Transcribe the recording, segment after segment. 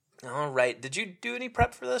All right. Did you do any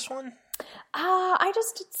prep for this one? I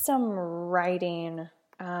just did some writing,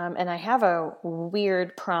 and I have a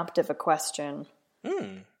weird prompt of a question.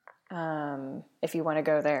 If you want to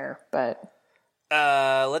go there, but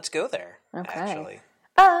let's go there. Okay. Actually,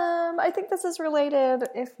 I think this is related.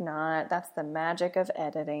 If not, that's the magic of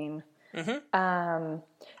editing.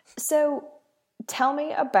 So tell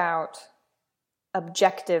me about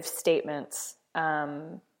objective statements.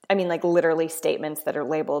 I mean, like literally statements that are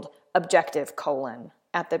labeled objective :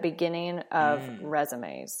 at the beginning of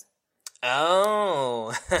resumes.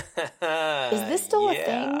 Oh. Is this still a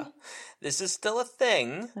thing? This is still a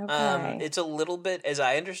thing. Okay. It's a little bit, as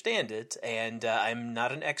I understand it, and I'm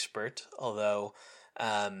not an expert, although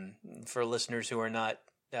for listeners who are not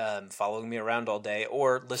following me around all day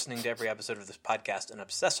or listening to every episode of this podcast and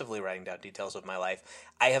obsessively writing down details of my life,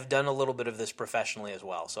 I have done a little bit of this professionally as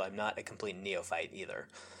well, so I'm not a complete neophyte either.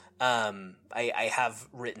 I have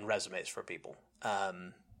written resumes for people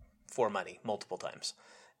for money multiple times.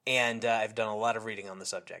 And I've done a lot of reading on the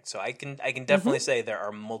subject, so I can definitely say there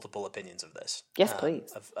are multiple opinions of this. Yes,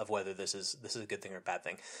 please. Of whether this is a good thing or a bad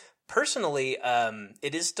thing. Personally,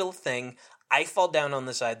 it is still a thing. I fall down on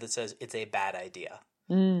the side that says it's a bad idea.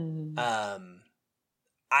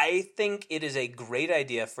 I think it is a great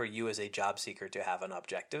idea for you as a job seeker to have an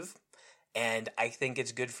objective, and I think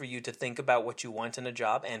it's good for you to think about what you want in a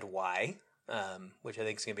job and why, which I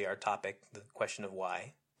think is going to be our topic, the question of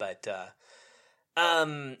why. But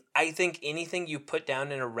I think anything you put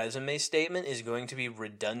down in a resume statement is going to be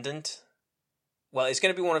redundant. Well, it's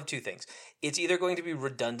going to be one of two things. It's either going to be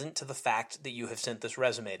redundant to the fact that you have sent this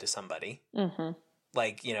resume to somebody.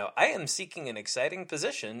 Like, I am seeking an exciting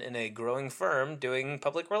position in a growing firm doing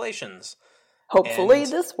public relations. Hopefully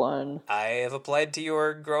this one. I have applied to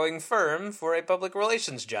your growing firm for a public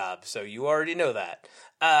relations job, so you already know that.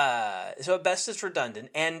 So at best it's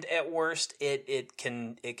redundant, and at worst it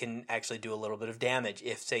can actually do a little bit of damage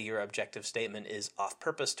if, say, your objective statement is off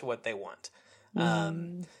purpose to what they want.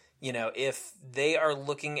 If they are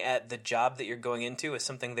looking at the job that you're going into as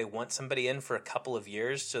something they want somebody in for a couple of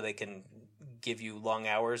years so they can give you long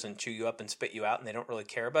hours and chew you up and spit you out, and they don't really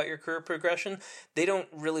care about your career progression, they don't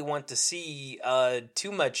really want to see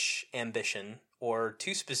too much ambition or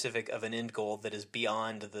too specific of an end goal that is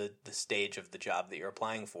beyond the stage of the job that you're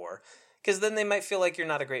applying for, because then they might feel like you're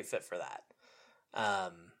not a great fit for that.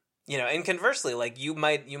 And conversely, like you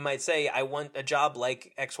might say, I want a job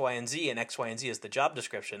like X, Y, and Z, and X, Y, and Z is the job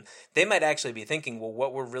description. They might actually be thinking, well,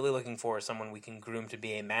 what we're really looking for is someone we can groom to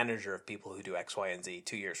be a manager of people who do X, Y, and Z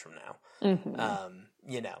 2 years from now.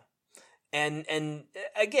 And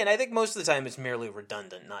again, I think most of the time it's merely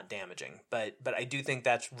redundant, not damaging. But I do think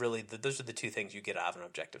that's really those are the two things you get out of an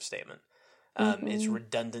objective statement. It's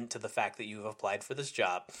redundant to the fact that you've applied for this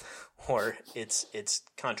job, or it's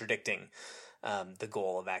contradicting the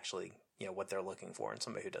goal of actually, what they're looking for in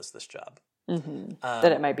somebody who does this job.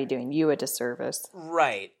 That it might be doing you a disservice.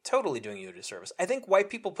 Right. Totally doing you a disservice. I think why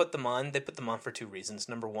people put them on, they put them on for two reasons.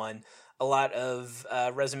 Number one, a lot of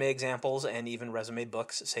resume examples and even resume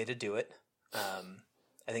books say to do it.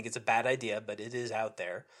 I think it's a bad idea, but it is out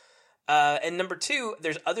there. And number two,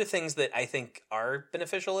 there's other things that I think are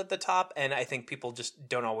beneficial at the top, and I think people just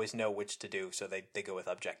don't always know which to do, so they go with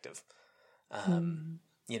objective.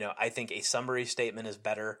 I think a summary statement is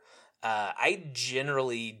better. I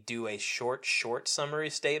generally do a short summary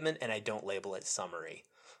statement, and I don't label it summary.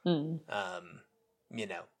 I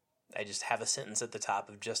just have a sentence at the top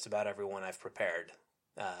of just about everyone I've prepared,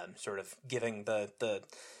 sort of giving the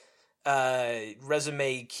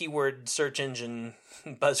resume keyword search engine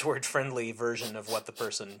buzzword friendly version of what the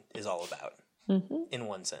person is all about in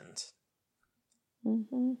one sentence.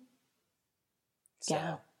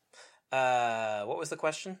 So, what was the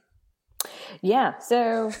question? Yeah,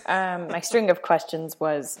 so my string of questions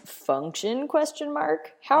was function ?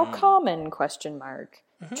 How common ?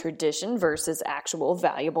 Tradition versus actual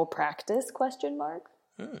valuable practice ?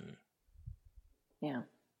 Yeah.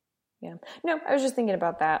 No, I was just thinking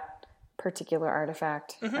about that particular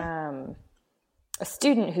artifact. A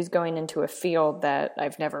student who's going into a field that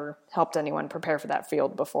I've never helped anyone prepare for that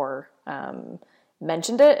field before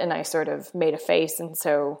mentioned it, and I sort of made a face, and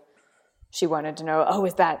so she wanted to know,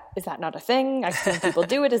 is that not a thing? I've seen people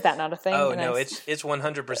do it. Is that not a thing? Oh, no, it's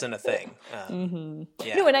 100% a thing.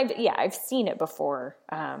 Yeah. No, and I've seen it before.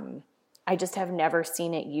 I just have never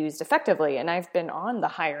seen it used effectively, and I've been on the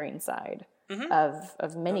hiring side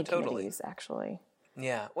of many committees, actually.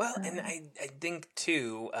 Yeah, well, and I think,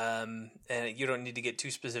 too, and you don't need to get too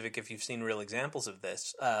specific if you've seen real examples of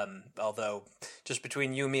this, although just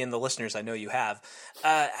between you, me, and the listeners, I know you have.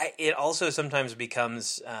 It also sometimes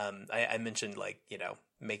becomes, I mentioned,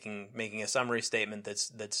 making a summary statement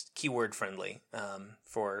that's keyword friendly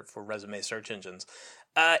for resume search engines.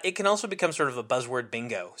 It can also become sort of a buzzword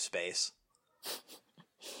bingo space.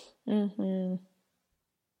 Mm-hmm.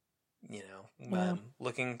 You know,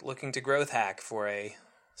 looking to growth hack for a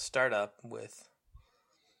startup with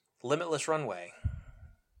limitless runway.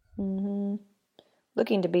 Mm-hmm.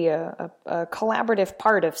 Looking to be a collaborative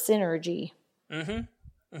part of Synergy.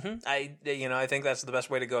 Mm-hmm. Mm-hmm. I think that's the best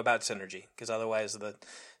way to go about Synergy, because otherwise the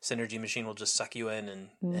Synergy machine will just suck you in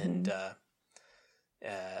and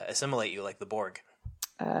assimilate you like the Borg.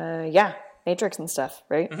 Yeah, Matrix and stuff,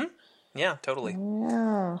 right? Mm-hmm. Yeah, totally.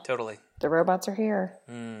 Yeah. Totally. The robots are here.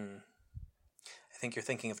 I think you're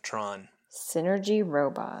thinking of Tron. Synergy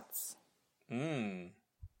robots. Mm.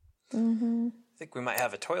 Mm-hmm. I think we might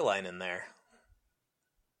have a toy line in there.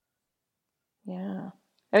 Yeah.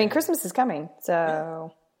 I mean, Christmas is coming,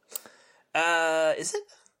 so... Is it?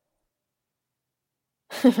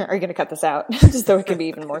 Are you going to cut this out just so it can be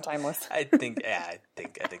even more timeless? I think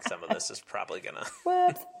some of this is probably gonna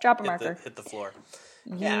Drop a marker. Hit the floor.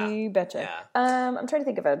 You betcha. Yeah. I'm trying to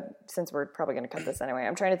think of since we're probably going to cut this anyway,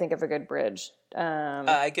 I'm trying to think of a good bridge.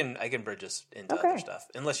 I can bridge us into other stuff,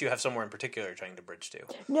 unless you have somewhere in particular you're trying to bridge to.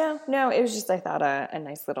 No, it was just I thought a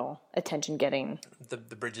nice little attention getting. The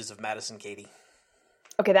bridges of Madison Cady.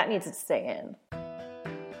 Okay, that needs to stay in.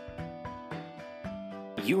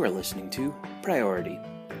 You are listening to Priority,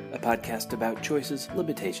 a podcast about choices,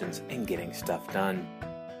 limitations, and getting stuff done.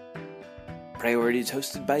 Priority is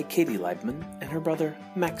hosted by Katie Leibman and her brother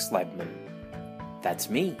Max Leibman. That's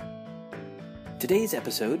me. Today's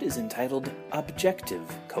episode is entitled Objective: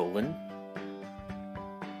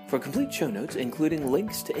 For complete show notes, including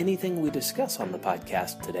links to anything we discuss on the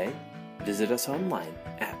podcast today, visit us online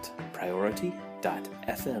at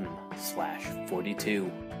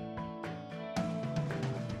priority.fm/42.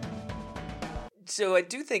 So I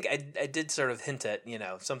do think I did sort of hint at,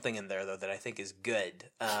 something in there, though, that I think is good.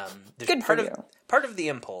 There's good for you. Part of the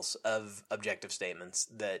impulse of objective statements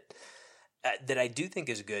that I do think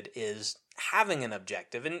is good is having an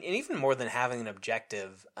objective. And even more than having an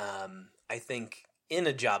objective, I think in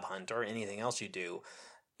a job hunt or anything else you do,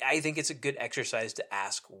 I think it's a good exercise to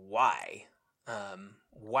ask why.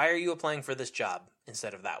 Why are you applying for this job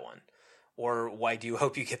instead of that one? Or why do you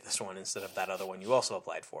hope you get this one instead of that other one you also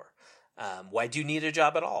applied for? Why do you need a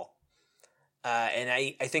job at all? And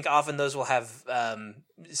I think often those will have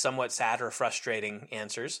somewhat sad or frustrating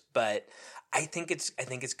answers, but I think it's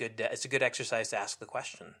good. It's a good exercise to ask the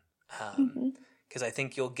question, because I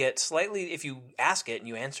think you'll get slightly, if you ask it and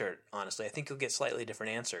you answer it honestly, I think you'll get slightly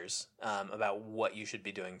different answers about what you should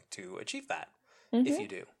be doing to achieve that, if you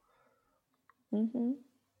do. Mm-hmm.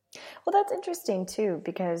 Well, that's interesting too,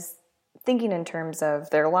 because thinking in terms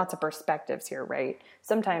of, there are lots of perspectives here, right?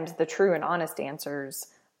 Sometimes the true and honest answers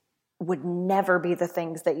would never be the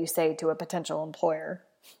things that you say to a potential employer.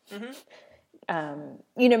 Mm-hmm.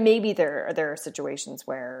 Maybe there are situations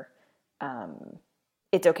where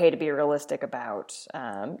it's okay to be realistic about,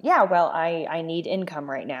 I need income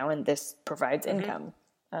right now, and this provides income.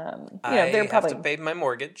 I have to pay my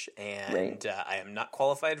mortgage, and I am not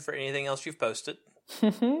qualified for anything else you've posted.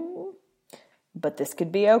 But this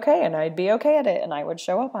could be okay, and I'd be okay at it, and I would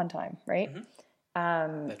show up on time, right?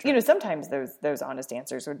 Mm-hmm. Right. Sometimes those honest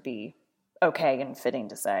answers would be okay and fitting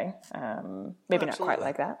to say. Maybe not quite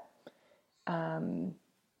like that.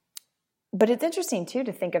 But it's interesting, too,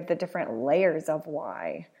 to think of the different layers of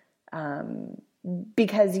why.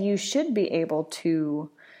 Because you should be able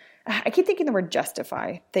to... I keep thinking the word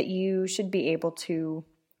justify, that you should be able to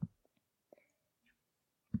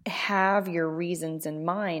have your reasons in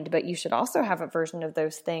mind, but you should also have a version of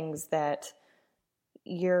those things that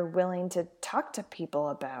you're willing to talk to people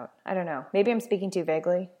about. I don't know. Maybe I'm speaking too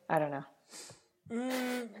vaguely. I don't know.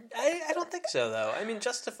 I don't think so, though. I mean,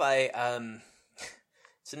 justify,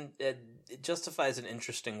 justify is an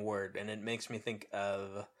interesting word, and it makes me think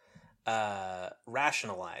of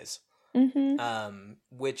rationalize.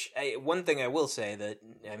 Mm-hmm. One thing I will say that,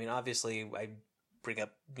 I mean, obviously I bring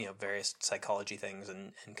up, various psychology things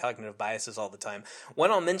and cognitive biases all the time.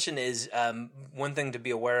 One I'll mention is one thing to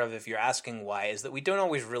be aware of if you're asking why is that we don't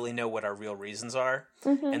always really know what our real reasons are.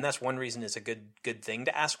 Mm-hmm. And that's one reason it's a good thing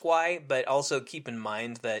to ask why, but also keep in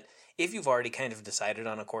mind that if you've already kind of decided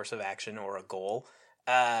on a course of action or a goal,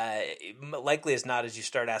 likely as not, as you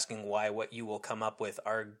start asking why, what you will come up with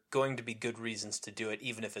are going to be good reasons to do it,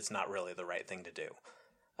 even if it's not really the right thing to do.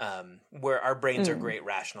 Where our brains are great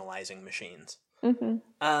rationalizing machines. Mm-hmm.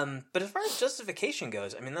 But as far as justification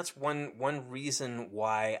goes, I mean, that's one reason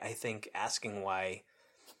why I think asking why,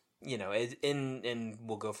 and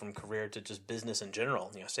we'll go from career to just business in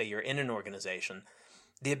general. Say you're in an organization,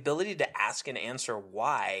 the ability to ask and answer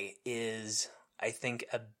why is, I think,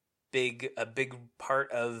 a big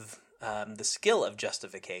part of the skill of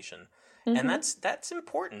justification. And that's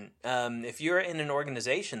important. If you're in an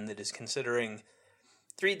organization that is considering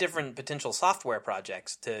 3 different potential software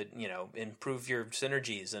projects to, improve your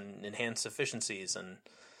synergies and enhance efficiencies and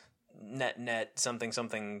net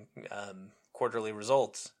something quarterly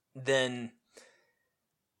results, then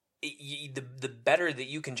the better that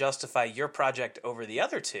you can justify your project over the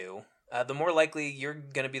other 2, the more likely you're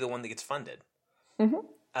going to be the one that gets funded.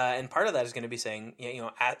 And part of that is going to be saying,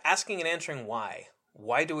 asking and answering why.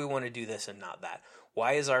 Why do we want to do this and not that?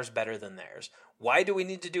 Why is ours better than theirs? Why do we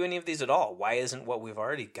need to do any of these at all? Why isn't what we've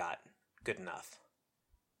already got good enough?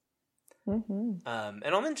 And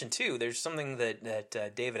I'll mention too, there's something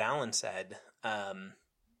that David Allen said.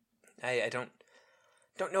 I don't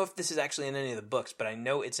know if this is actually in any of the books, but I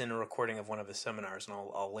know it's in a recording of one of his seminars, and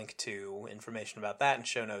I'll link to information about that in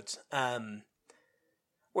show notes.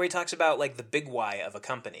 Where he talks about like the big why of a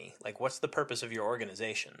company, like what's the purpose of your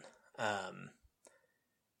organization.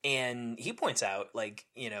 And he points out, like,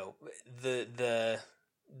 the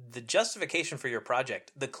justification for your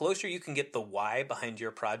project, the closer you can get the why behind your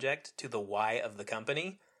project to the why of the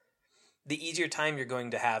company, the easier time you're going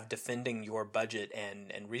to have defending your budget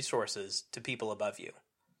and resources to people above you.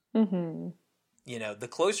 The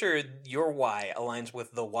closer your why aligns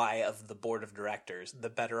with the why of the board of directors, the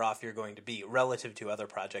better off you're going to be relative to other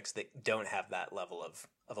projects that don't have that level of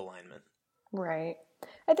alignment. Right.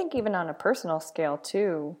 I think even on a personal scale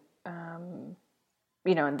too, and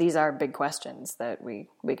these are big questions that we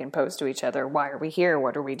can pose to each other. Why are we here?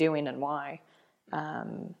 What are we doing, and why? I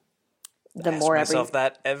ask myself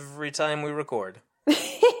that every time we record.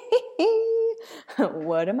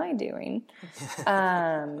 What am I doing?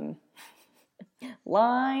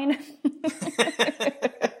 Line.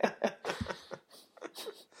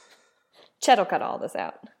 Chet will cut all this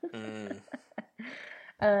out.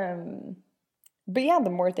 But yeah, the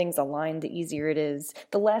more things align, the easier it is.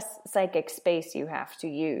 The less psychic space you have to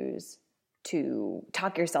use to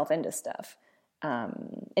talk yourself into stuff.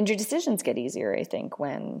 And your decisions get easier, I think,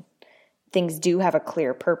 when things do have a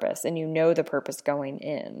clear purpose and you know the purpose going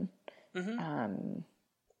in. You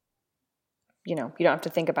don't have to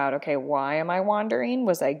think about, okay, why am I wandering?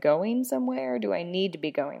 Was I going somewhere? Do I need to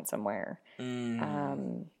be going somewhere?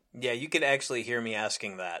 Yeah, you could actually hear me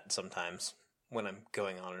asking that sometimes when I'm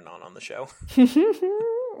going on and on the show. That's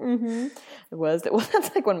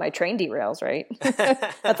like when my train derails, right?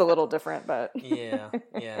 That's a little different, but yeah.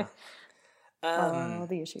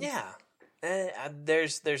 The issues. Yeah.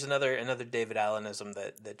 There's another David Allenism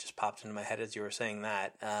that just popped into my head as you were saying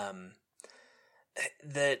that.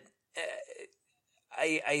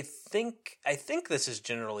 I think this is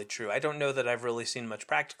generally true. I don't know that I've really seen much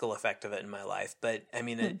practical effect of it in my life, but I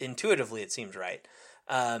mean, intuitively it seems right.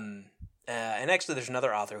 And actually, there's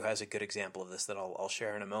another author who has a good example of this that I'll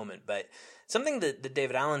share in a moment. But something that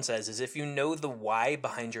David Allen says is if you know the why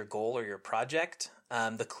behind your goal or your project,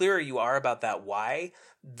 the clearer you are about that why,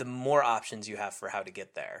 the more options you have for how to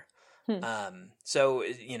get there. So,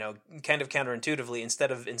 kind of counterintuitively,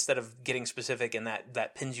 instead of getting specific and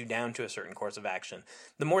that pins you down to a certain course of action,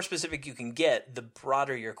 the more specific you can get, the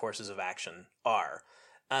broader your courses of action are.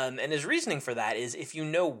 And his reasoning for that is if you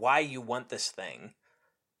know why you want this thing,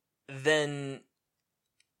 then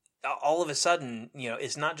all of a sudden,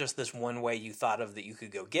 it's not just this one way you thought of that you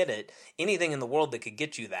could go get it. Anything in the world that could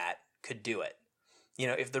get you that could do it.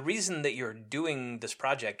 If the reason that you're doing this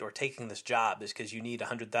project or taking this job is because you need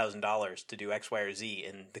 $100,000 to do X, Y, or Z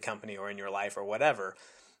in the company or in your life or whatever,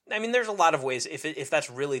 I mean, there's a lot of ways. If that's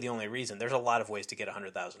really the only reason, there's a lot of ways to get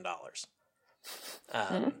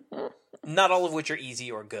 $100,000. Not all of which are easy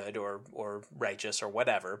or good or righteous or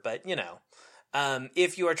whatever, but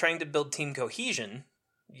if you are trying to build team cohesion,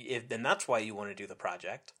 then that's why you want to do the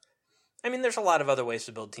project. I mean, there's a lot of other ways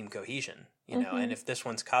to build team cohesion, and if this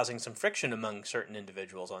one's causing some friction among certain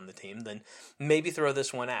individuals on the team, then maybe throw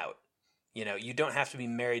this one out. You don't have to be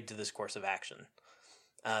married to this course of action.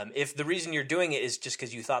 If the reason you're doing it is just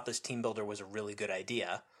because you thought this team builder was a really good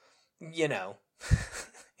idea,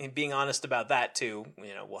 and being honest about that too,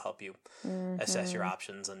 will help you assess your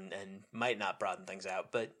options and might not broaden things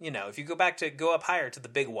out. But, if you go up higher to the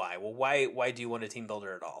big why, well, why do you want a team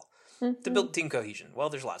builder at all? To build team cohesion. Well,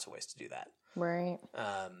 there's lots of ways to do that. Right.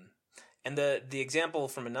 And the example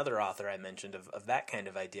from another author I mentioned of that kind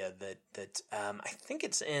of idea that I think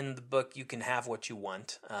it's in the book You Can Have What You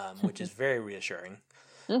Want, which is very reassuring.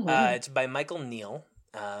 It's by Michael Neal.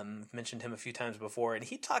 Mentioned him a few times before, and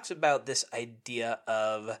he talks about this idea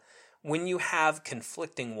of when you have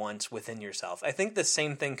conflicting wants within yourself, I think the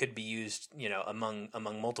same thing could be used, among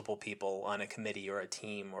multiple people on a committee or a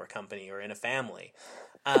team or a company or in a family,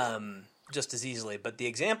 just as easily. But the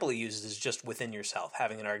example he uses is just within yourself,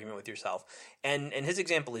 having an argument with yourself. And his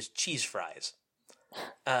example is cheese fries.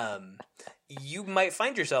 You might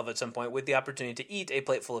find yourself at some point with the opportunity to eat a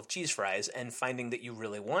plate full of cheese fries and finding that you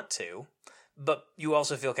really want to, but you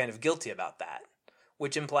also feel kind of guilty about that,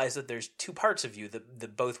 which implies that there's two parts of you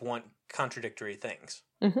that both want contradictory things.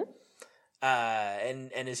 Mm-hmm.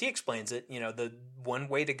 And as he explains it, the one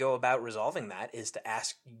way to go about resolving that is to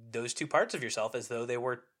ask those two parts of yourself as though they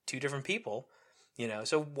were two different people.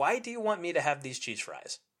 So why do you want me to have these cheese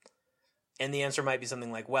fries? And the answer might be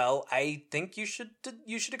something like, well, I think you should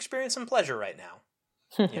experience some pleasure right now.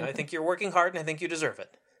 I think you're working hard and I think you deserve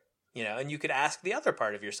it. And you could ask the other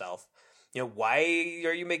part of yourself, why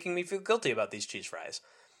are you making me feel guilty about these cheese fries?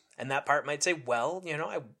 And that part might say, well,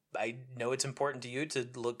 I know it's important to you to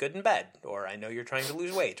look good in bed, or I know you're trying to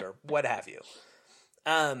lose weight, or what have you.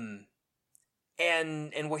 And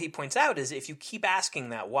what he points out is if you keep asking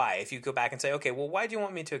that why, if you go back and say, okay, well, why do you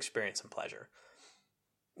want me to experience some pleasure?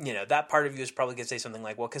 That part of you is probably going to say something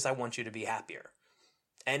like, well, because I want you to be happier.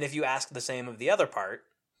 And if you ask the same of the other part,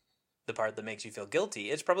 the part that makes you feel guilty,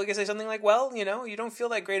 it's probably going to say something like, well, you don't feel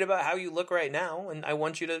that great about how you look right now, and I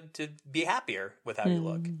want you to be happier with how you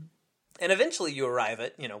look. And eventually you arrive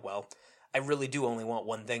at, well, I really do only want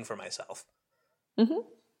one thing for myself. Mm-hmm.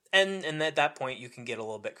 And at that point you can get a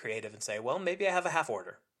little bit creative and say, well, maybe I have a half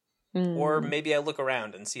order. Or maybe I look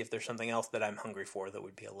around and see if there's something else that I'm hungry for that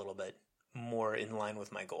would be a little bit more in line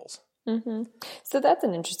with my goals. Mm-hmm. So that's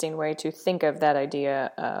an interesting way to think of that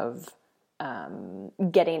idea of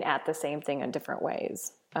getting at the same thing in different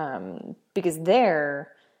ways. Because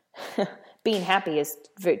being happy is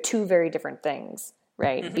two very different things,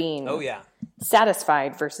 right? Mm-hmm. Being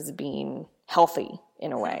satisfied versus being healthy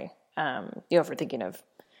in a way. If we're thinking of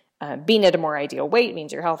being at a more ideal weight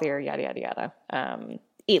means you're healthier, yada, yada, yada.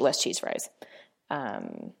 Eat less cheese fries.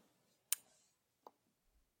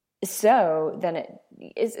 So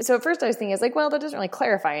at first I was thinking, well, that doesn't really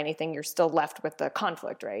clarify anything. You're still left with the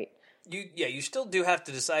conflict, right? You still do have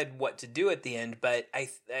to decide what to do at the end, but I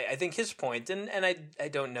think his point, and I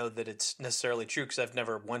don't know that it's necessarily true because I've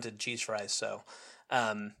never wanted cheese fries, so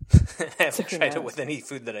I haven't tried it with any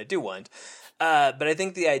food that I do want. But I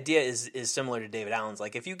think the idea is similar to David Allen's.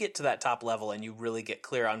 Like, if you get to that top level and you really get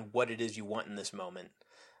clear on what it is you want in this moment,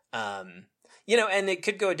 and it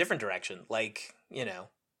could go a different direction. Like,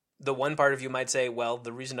 the one part of you might say, well,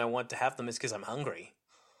 the reason I want to have them is because I'm hungry.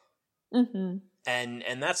 Mm-hmm.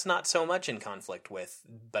 And that's not so much in conflict with,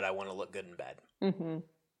 but I want to look good in bed. Mm-hmm.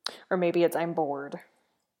 Or maybe it's I'm bored.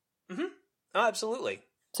 Mm-hmm. Oh, absolutely.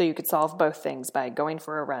 So you could solve both things by going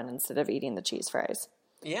for a run instead of eating the cheese fries.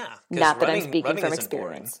 Yeah. Not that I'm speaking from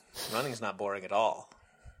experience. Boring. Running's not boring at all.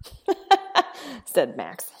 Said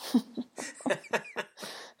Max.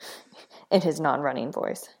 In his non-running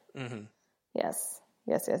voice. Mm-hmm. Yes.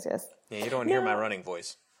 Yeah, you don't want to hear my running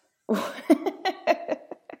voice.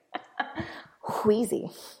 Wheezy.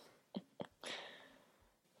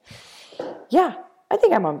 Yeah, I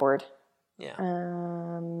think I'm on board. Yeah.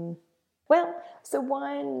 Well, so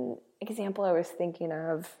one example I was thinking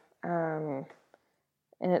of, and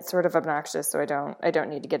it's sort of obnoxious, so I don't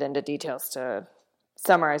need to get into details to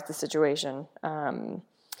summarize the situation.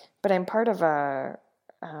 But I'm part of a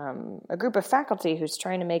group of faculty who's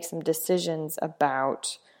trying to make some decisions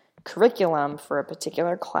about curriculum for a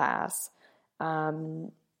particular class.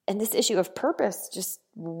 And this issue of purpose just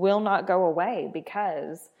will not go away,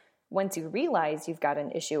 because once you realize you've got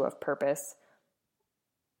an issue of purpose,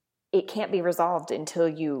 it can't be resolved until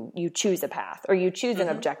you choose a path, or you choose an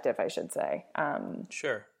objective, I should say.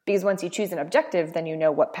 Sure. Because once you choose an objective, then you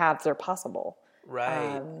know what paths are possible.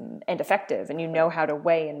 Right. And effective, and you know how to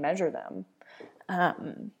weigh and measure them.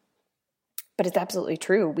 But it's absolutely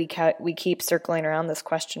true. We keep circling around this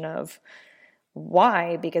question of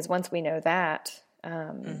why, because once we know that,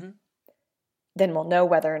 then we'll know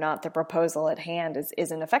whether or not the proposal at hand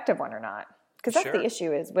is an effective one or not. Because that's the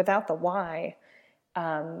issue, is without the why,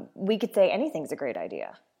 we could say anything's a great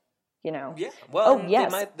idea. Yeah. Well,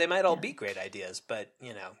 they might all be great ideas, but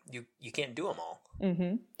you can't do them all.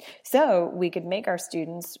 Mm-hmm. So we could make our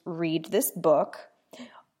students read this book,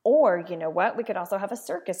 or we could also have a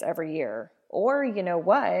circus every year. Or,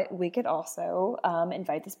 we could also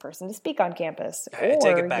invite this person to speak on campus. I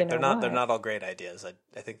take it back. They're not all great ideas.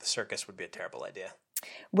 I think the circus would be a terrible idea.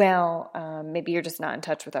 Well, maybe you're just not in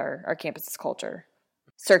touch with our campus's culture.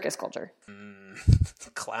 Circus culture.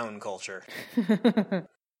 Clown culture.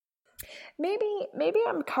 Maybe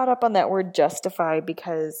I'm caught up on that word justify,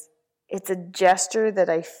 because it's a gesture that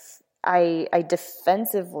I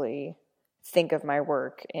defensively think of my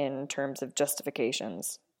work in terms of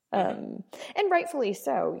justifications. And rightfully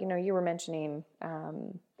so. You know, you were mentioning,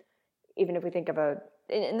 even if we think about,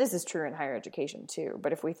 and this is true in higher education too,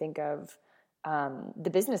 but if we think of the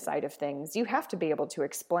business side of things, you have to be able to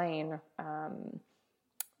explain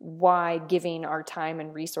why giving our time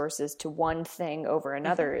and resources to one thing over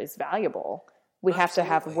another is valuable. We have to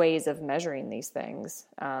have ways of measuring these things.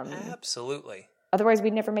 Absolutely. Otherwise,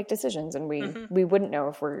 we'd never make decisions, and we wouldn't know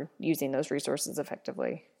if we're using those resources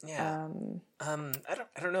effectively. Yeah. I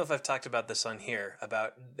don't know if I've talked about this on here,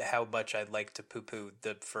 about how much I'd like to poo-poo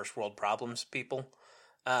the first world problems people,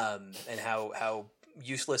 and how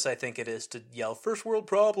useless I think it is to yell "first world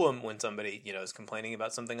problem" when somebody, you know, is complaining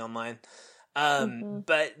about something online.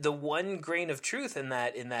 But the one grain of truth in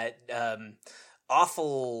that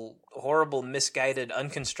awful, horrible, misguided,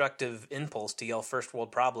 unconstructive impulse to yell "first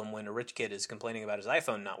world problem" when a rich kid is complaining about his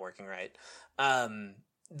iPhone not working right.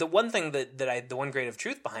 The one thing the one grain of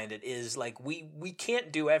truth behind it is, like, we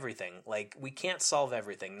can't do everything. Like, we can't solve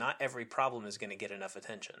everything. Not every problem is going to get enough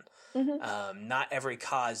attention. Not every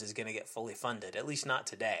cause is going to get fully funded, at least not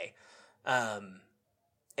today. And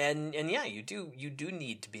yeah, you do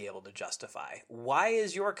need to be able to justify, why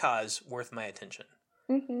is your cause worth my attention?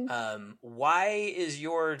 Why is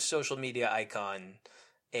your social media icon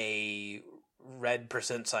a red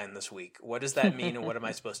 % sign this week? What does that mean, and what am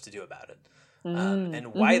I supposed to do about it?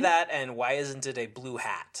 And why that, and why isn't it a blue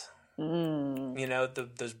hat? You know,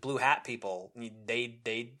 those blue hat people,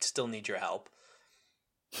 they still need your help.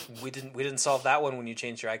 We didn't solve that one when you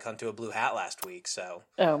changed your icon to a blue hat last week. So,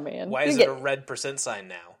 oh man, why is it a red % sign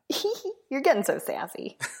now? You're getting so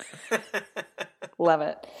sassy. Love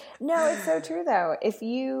it. No, it's so true though. If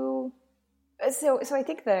you, so I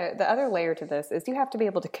think the other layer to this is you have to be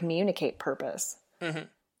able to communicate purpose.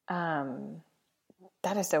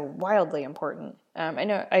 That is so wildly important. I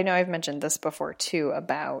know I've mentioned this before too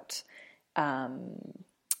about, I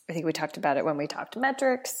think we talked about it when we talked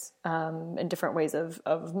metrics, and different ways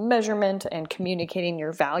of measurement and communicating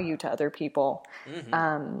your value to other people.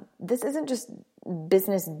 This isn't just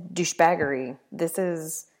business douchebaggery. This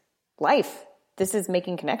is life. This is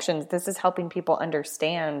making connections. This is helping people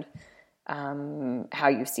understand how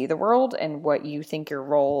you see the world and what you think your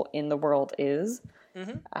role in the world is.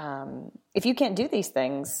 If you can't do these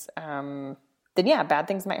things, then yeah, bad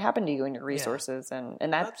things might happen to you and your resources, and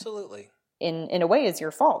that absolutely in a way is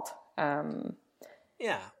your fault.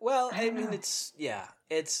 Yeah. Well, I mean, it's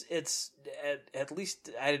at least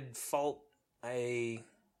I'd fault. I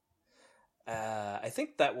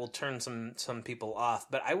think that will turn some people off,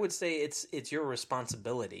 but I would say it's your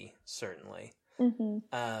responsibility, certainly.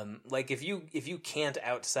 Like if you can't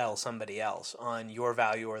outsell somebody else on your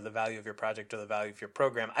value or the value of your project or the value of your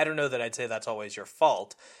program, I don't know that I'd say that's always your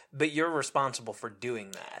fault, but you're responsible for doing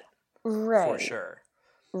that, right? For sure,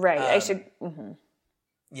 right. I should.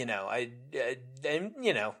 You know, and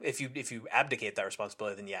you know, if you abdicate that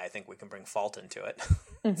responsibility, then yeah, I think we can bring fault into it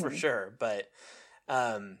for sure. But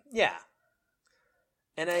yeah.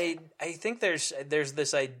 And I think there's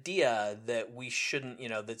this idea that we shouldn't, you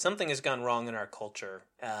know, that something has gone wrong in our culture,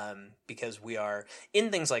 because we are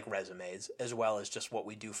in things like resumes as well as just what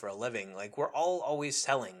we do for a living. Like, we're all always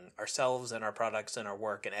selling ourselves and our products and our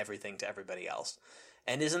work and everything to everybody else.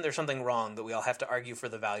 And isn't there something wrong that we all have to argue for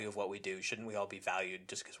the value of what we do? Shouldn't we all be valued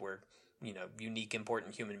just because we're, you know, unique,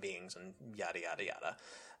 important human beings and yada, yada, yada?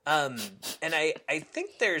 And I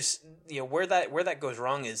think there's, you know, where that goes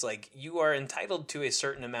wrong is, like, you are entitled to a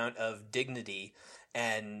certain amount of dignity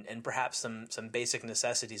and perhaps some basic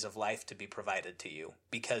necessities of life to be provided to you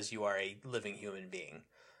because you are a living human being.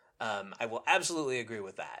 I will absolutely agree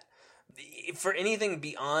with that. For anything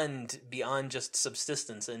beyond just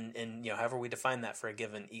subsistence and you know, however we define that for a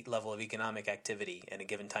given level of economic activity in a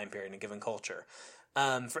given time period in a given culture,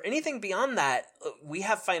 for anything beyond that, we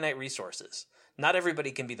have finite resources. Not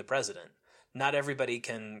everybody can be the president. Not everybody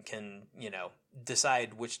can you know,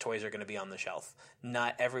 decide which toys are going to be on the shelf.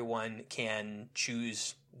 Not everyone can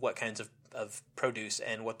choose what kinds of produce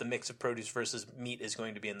and what the mix of produce versus meat is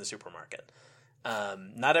going to be in the supermarket.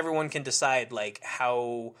 Not everyone can decide, like,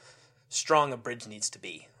 how strong a bridge needs to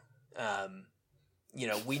be. You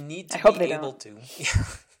know, we need to be able to.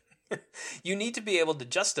 You need to be able to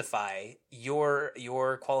justify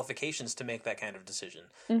your qualifications to make that kind of decision,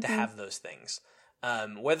 to have those things.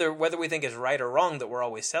 Whether we think it's right or wrong that we're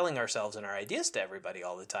always selling ourselves and our ideas to everybody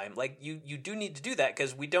all the time, like, you do need to do that,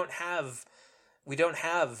 because we don't have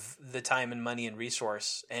the time and money and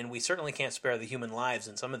resource, and we certainly can't spare the human lives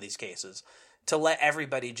in some of these cases to let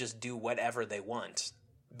everybody just do whatever they want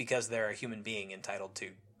because they're a human being entitled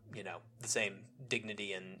to the same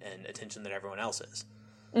dignity and attention that everyone else is.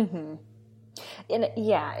 Mm-hmm.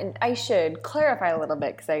 And I should clarify a little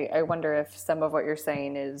bit, because I wonder if some of what you're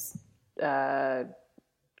saying is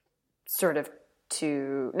sort of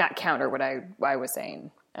to not counter what I was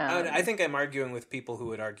saying. I think I'm arguing with people who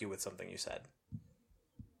would argue with something you said.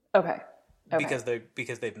 Okay. Because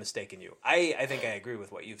they've mistaken you. I think I agree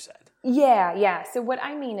with what you've said. Yeah. So what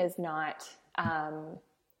I mean is not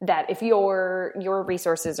that if your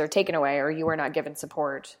resources are taken away or you are not given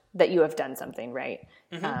support, that you have done something right.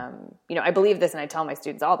 Mm-hmm. I believe this, and I tell my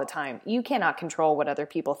students all the time: you cannot control what other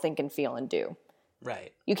people think and feel and do.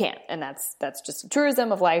 Right. You can't, and that's just a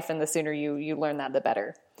truism of life. And the sooner you learn that, the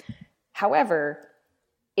better. However,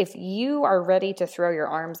 if you are ready to throw your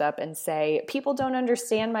arms up and say, people don't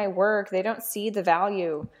understand my work, they don't see the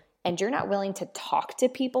value, and you're not willing to talk to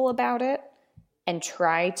people about it and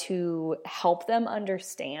try to help them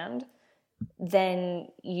understand, then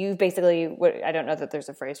you basically, I don't know that there's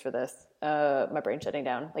a phrase for this, my brain's shutting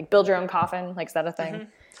down, like build your own coffin, like is that a thing?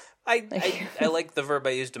 Mm-hmm. I like the verb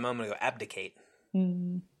I used a moment ago, abdicate.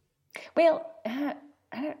 Well, I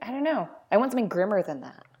don't know. I want something grimmer than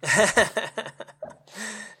that.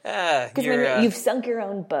 Because you've sunk your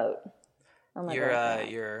own boat.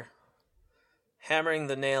 You're hammering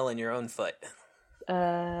the nail in your own foot.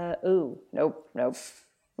 Nope.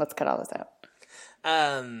 Let's cut all this out.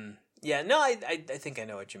 I think I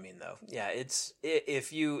know what you mean though. Yeah, it's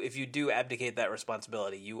if you do abdicate that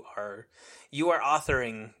responsibility, you are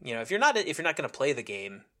authoring. If you're not going to play the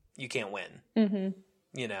game, you can't win. Mm-hmm.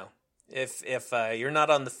 If you're not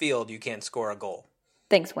on the field, you can't score a goal.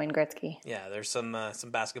 Thanks, Wayne Gretzky. Yeah, there's some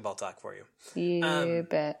basketball talk for you. You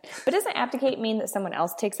bet. But doesn't abdicate mean that someone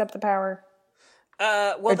else takes up the power?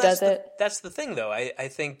 That's the thing, though. I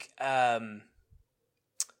think I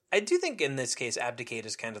do think in this case, abdicate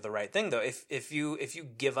is kind of the right thing, though. If you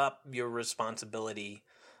give up your responsibility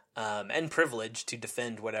and privilege to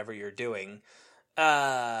defend whatever you're doing,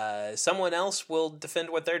 someone else will defend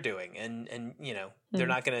what they're doing, and they're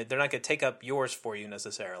not gonna take up yours for you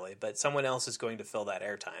necessarily, but someone else is going to fill that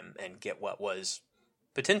airtime and get what was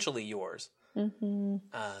potentially yours. Mm-hmm.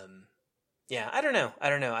 I don't know.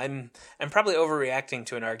 I'm probably overreacting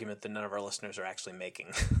to an argument that none of our listeners are actually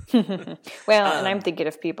making. Well, and I'm thinking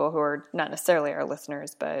of people who are not necessarily our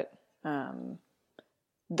listeners, but I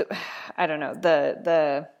don't know,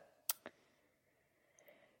 the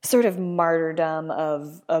sort of martyrdom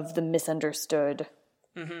of the misunderstood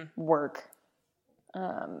work.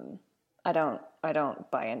 I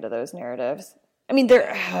don't buy into those narratives. I mean,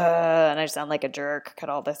 and I sound like a jerk. Cut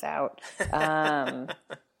all this out.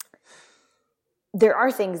 There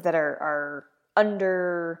are things that are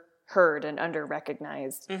underheard and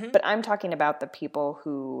under-recognized, but I'm talking about the people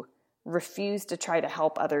who refuse to try to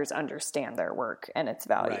help others understand their work and its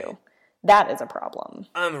value. Right. That is a problem.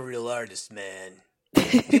 I'm a real artist, man.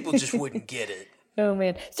 People just wouldn't get it. Oh,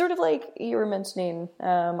 man. Sort of like you were mentioning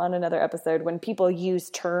on another episode, when people use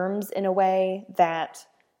terms in a way that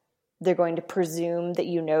they're going to presume that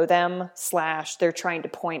you know them, / they're trying to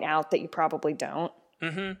point out that you probably don't.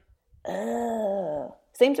 Mm-hmm.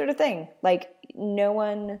 Same sort of thing. Like no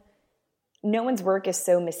one's work is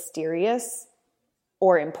so mysterious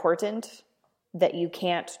or important that you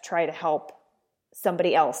can't try to help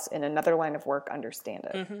somebody else in another line of work understand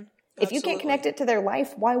it. Mm-hmm. If you can't connect it to their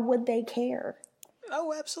life, why would they care?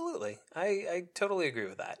 Oh, absolutely. I totally agree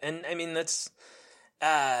with that. And I mean, that's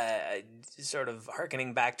sort of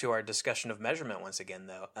hearkening back to our discussion of measurement once again,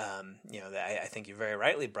 though. I think you very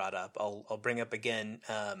rightly brought up. I'll bring up again.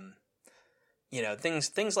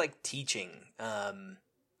 Things like teaching.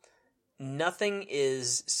 Nothing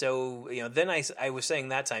is so. Then I was saying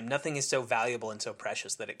that time, nothing is so valuable and so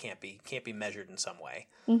precious that it can't be measured in some way.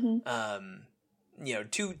 Mm-hmm.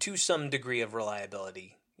 To some degree of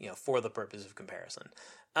reliability. For the purpose of comparison.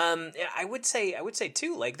 I would say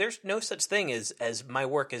too, like there's no such thing as my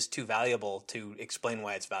work is too valuable to explain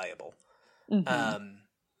why it's valuable. Mm-hmm.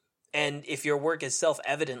 And if your work is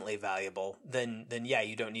self-evidently valuable, then yeah,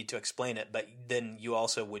 you don't need to explain it, but then you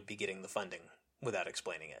also would be getting the funding without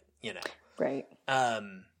explaining it, Right.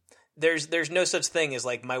 There's no such thing as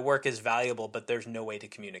like my work is valuable, but there's no way to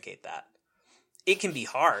communicate that. It can be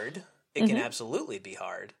hard. It can absolutely be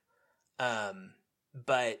hard.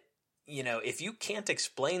 But, if you can't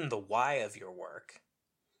explain the why of your work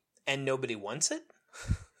and nobody wants it,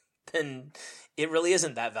 then it really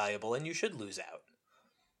isn't that valuable and you should lose out.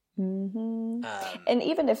 Mm-hmm. And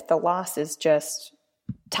even if the loss is just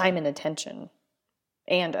time and attention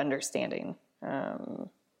and understanding, even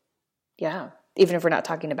if we're not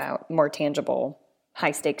talking about more tangible,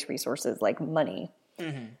 high-stakes resources like money,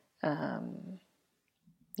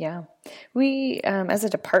 Yeah. We, as a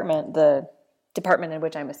department, the department in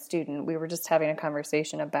which I'm a student, we were just having a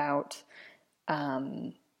conversation about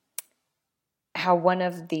how one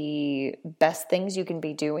of the best things you can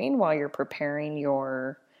be doing while you're preparing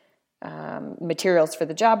your materials for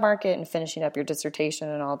the job market and finishing up your dissertation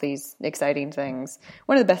and all these exciting things,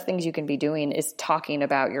 one of the best things you can be doing is talking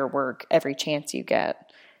about your work every chance you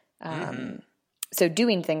get. So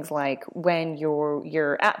doing things like when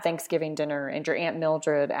you're at Thanksgiving dinner and your Aunt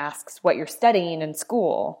Mildred asks what you're studying in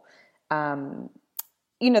school,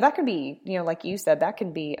 that can be, like you said, that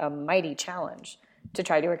can be a mighty challenge to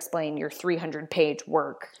try to explain your 300-page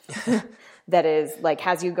work that is like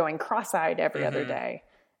has you going cross-eyed every other day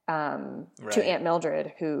to Aunt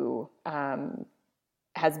Mildred, who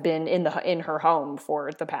has been in her home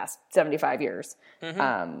for the past 75 years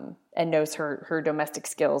and knows her domestic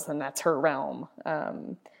skills, and that's her realm.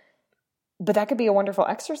 But that could be a wonderful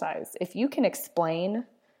exercise. If you can explain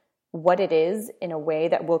what it is in a way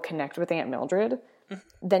that will connect with Aunt Mildred,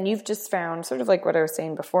 then you've just found, sort of like what I was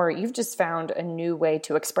saying before, you've just found a new way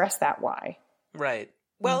to express that why. Right.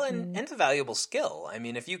 Well, and it's a valuable skill. I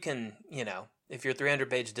mean, if you can, if your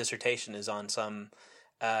 300-page dissertation is on some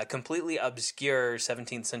completely obscure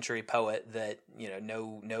 17th century poet that,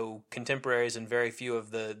 no contemporaries and very few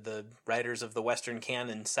of the writers of the Western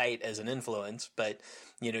canon cite as an influence, but,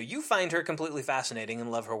 you find her completely fascinating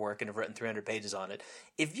and love her work and have written 300 pages on it.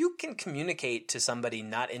 If you can communicate to somebody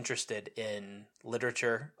not interested in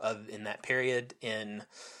literature in that period, in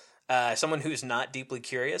someone who's not deeply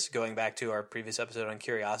curious, going back to our previous episode on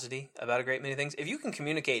curiosity about a great many things, if you can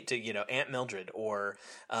communicate to, Aunt Mildred or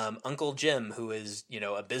Uncle Jim, who is,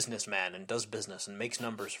 a businessman and does business and makes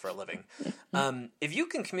numbers for a living, if you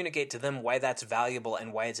can communicate to them why that's valuable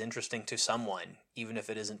and why it's interesting to someone, even if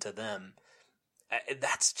it isn't to them,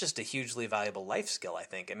 that's just a hugely valuable life skill, I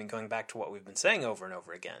think. I mean, going back to what we've been saying over and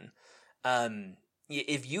over again,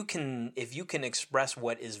 if you can express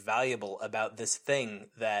what is valuable about this thing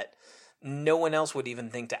that no one else would even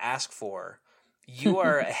think to ask for, you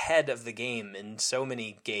are ahead of the game in so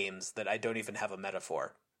many games that I don't even have a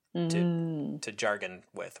metaphor to jargon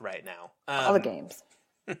with right now. All the games.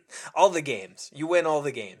 All the games. You win all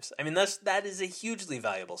the games. I mean, that is a hugely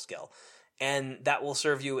valuable skill. And that will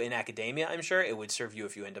serve you in academia, I'm sure. It would serve you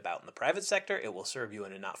if you end up out in the private sector. It will serve you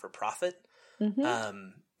in a not-for-profit. A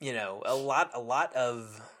lot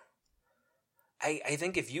of, I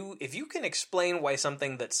think if you can explain why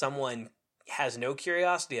something that someone has no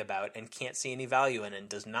curiosity about and can't see any value in and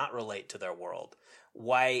does not relate to their world,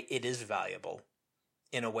 why it is valuable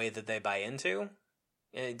in a way that they buy into,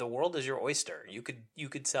 the world is your oyster. You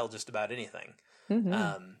could sell just about anything.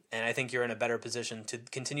 And I think you're in a better position to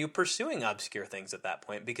continue pursuing obscure things at that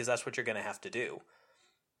point, because that's what you're going to have to do.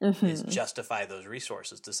 Is justify those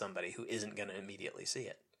resources to somebody who isn't going to immediately see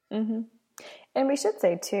it. And we should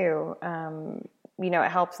say too,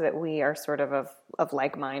 it helps that we are sort of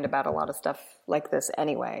like mind about a lot of stuff like this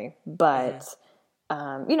anyway. But,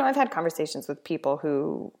 I've had conversations with people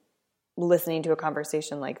who, listening to a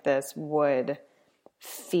conversation like this, would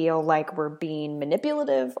feel like we're being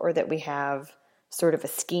manipulative or that we have sort of a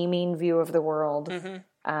scheming view of the world.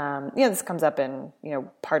 This comes up in,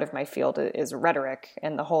 part of my field is rhetoric.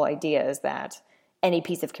 And the whole idea is that any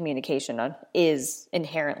piece of communication is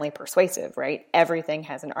inherently persuasive, right? Everything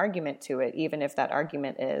has an argument to it, even if that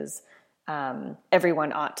argument is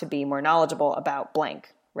everyone ought to be more knowledgeable about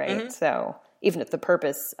blank, right? So even if the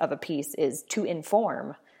purpose of a piece is to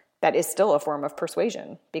inform, that is still a form of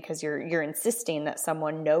persuasion, because you're insisting that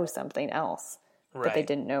someone knows something else that they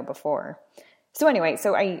didn't know before. So anyway,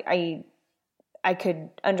 I could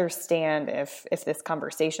understand if this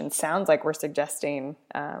conversation sounds like we're suggesting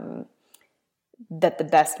that the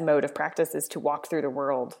best mode of practice is to walk through the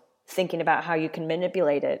world thinking about how you can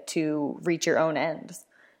manipulate it to reach your own ends.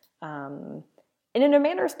 And in a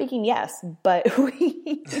manner of speaking, yes, but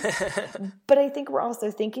but I think we're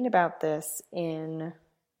also thinking about this in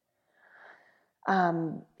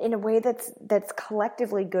a way that's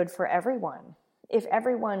collectively good for everyone. If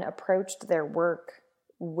everyone approached their work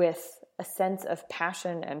with a sense of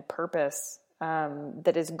passion and purpose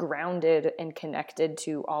that is grounded and connected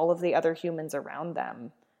to all of the other humans around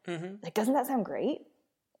them, doesn't that sound great?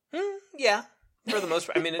 Yeah, for the most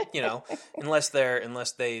part. I mean, unless their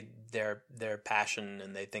passion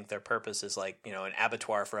and they think their purpose is like, an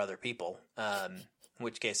abattoir for other people, in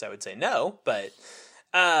which case I would say no. But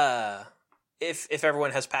if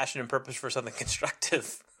everyone has passion and purpose for something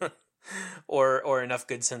constructive, or enough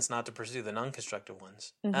good sense not to pursue the non-constructive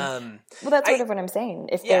ones. Well, that's sort of what I'm saying.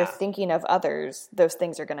 If they're thinking of others, those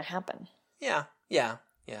things are going to happen. Yeah.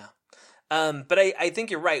 But I think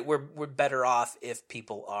you're right. We're better off if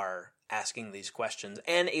people are asking these questions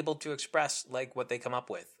and able to express like what they come up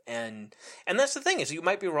with. And that's the thing, is you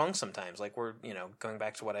might be wrong sometimes. Like we're, going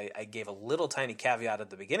back to what I gave a little tiny caveat at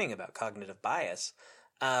the beginning about cognitive bias.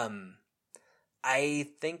 I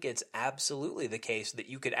think it's absolutely the case that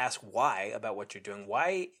you could ask why about what you're doing.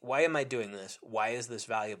 Why am I doing this? Why is this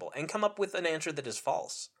valuable? And come up with an answer that is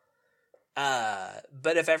false.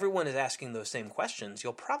 But if everyone is asking those same questions,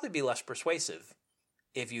 you'll probably be less persuasive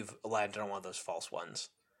if you've landed on one of those false ones.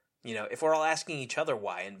 If we're all asking each other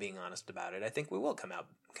why and being honest about it, I think we will come out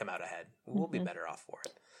ahead. We will be better off for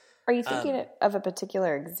it. Are you thinking of a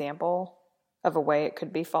particular example of a way it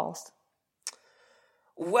could be false?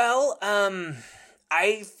 Well,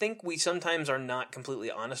 I think we sometimes are not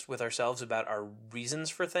completely honest with ourselves about our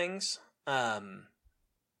reasons for things.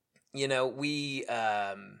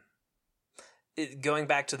 Going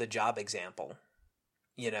back to the job example,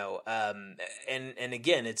 and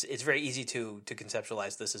again, it's very easy to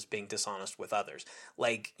conceptualize this as being dishonest with others.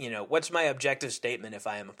 Like, what's my objective statement if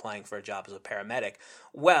I am applying for a job as a paramedic?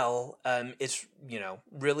 Well, it's,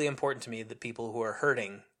 really important to me that people who are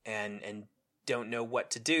hurting and don't know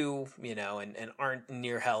what to do, and aren't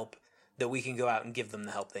near help, that we can go out and give them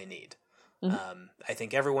the help they need. Mm-hmm. I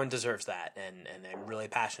think everyone deserves that, and I'm really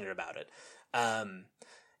passionate about it.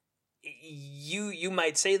 You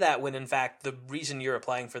might say that when in fact the reason you're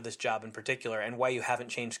applying for this job in particular and why you haven't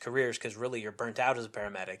changed careers, because really you're burnt out as a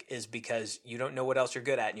paramedic, is because you don't know what else you're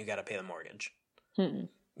good at and you got to pay the mortgage.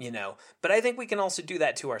 But I think we can also do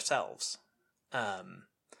that to ourselves.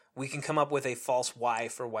 We can come up with a false why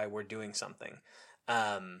for why we're doing something.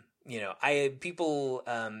 I've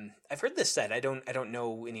heard this said, I don't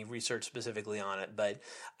know any research specifically on it, but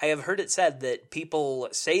I have heard it said that people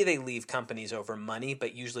say they leave companies over money,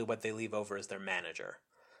 but usually what they leave over is their manager.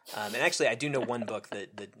 And actually I do know one book a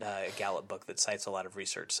Gallup book that cites a lot of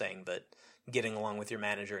research saying that getting along with your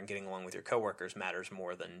manager and getting along with your coworkers matters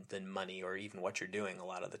more than money or even what you're doing a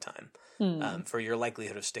lot of the time, for your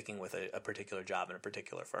likelihood of sticking with a particular job in a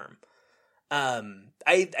particular firm.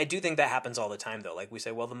 I do think that happens all the time though. Like we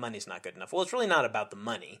say, well, the money's not good enough. Well, it's really not about the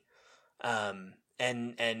money. And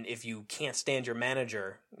if you can't stand your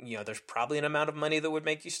manager, there's probably an amount of money that would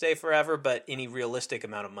make you stay forever, but any realistic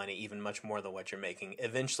amount of money, even much more than what you're making,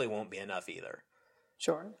 eventually won't be enough either.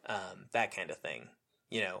 Sure. That kind of thing.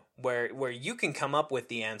 Where you can come up with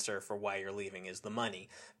the answer for why you're leaving is the money.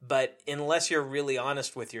 But unless you're really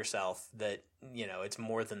honest with yourself that, it's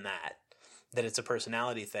more than that it's a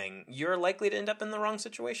personality thing, you're likely to end up in the wrong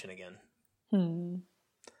situation again.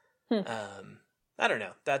 I don't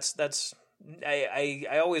know. That's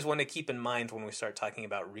I always want to keep in mind when we start talking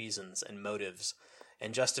about reasons and motives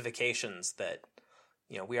and justifications that,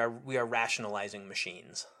 we are rationalizing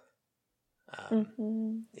machines.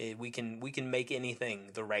 We can make anything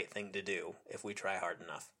the right thing to do if we try hard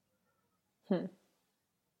enough.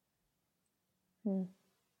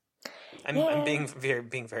 I'm being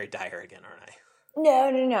very dire again, aren't I? No.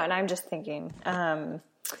 And I'm just thinking,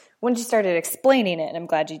 when you started explaining it, and I'm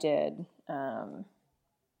glad you did.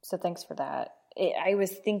 So thanks for that. I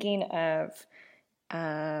was thinking of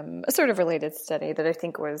a sort of related study that I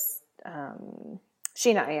think was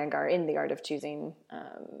Sheena Iyengar in The Art of Choosing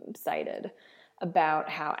cited about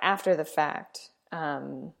how after the fact,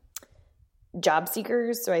 job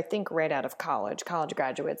seekers, so I think right out of college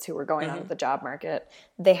graduates who were going onto the job market,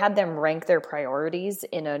 they had them rank their priorities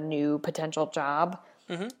in a new potential job.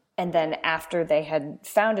 And then after they had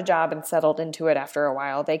found a job and settled into it after a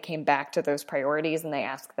while, they came back to those priorities and they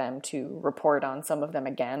asked them to report on some of them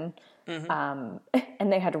again. And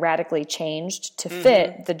they had radically changed to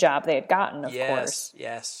fit the job they had gotten, of course.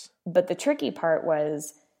 Yes. But the tricky part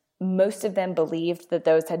was most of them believed that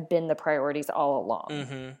those had been the priorities all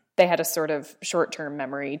along. They had a sort of short-term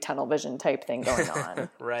memory, tunnel vision type thing going on.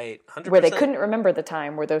 Right. 100%. Where they couldn't remember the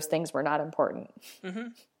time where those things were not important.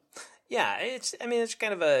 Yeah, it's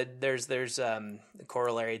kind of a, there's a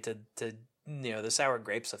corollary to the sour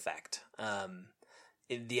grapes effect.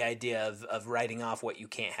 The idea of writing off what you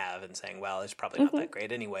can't have and saying, well, it's probably not that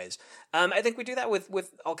great anyways. I think we do that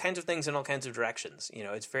with all kinds of things in all kinds of directions.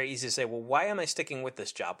 It's very easy to say, well, why am I sticking with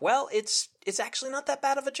this job? Well, it's actually not that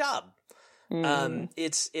bad of a job.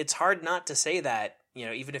 It's hard not to say that,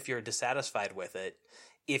 even if you're dissatisfied with it,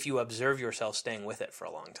 if you observe yourself staying with it for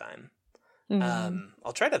a long time.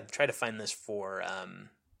 I'll try to find this for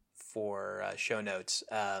show notes.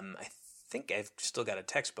 I think I've still got a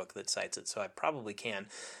textbook that cites it, so I probably can.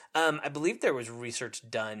 I believe there was research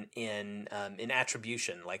done in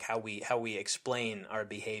attribution, like how we explain our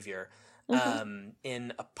behavior.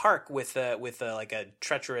 In a park with like a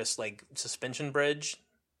treacherous like suspension bridge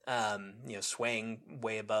swaying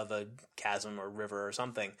way above a chasm or river or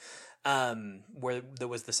something, where there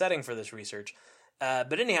was the setting for this research.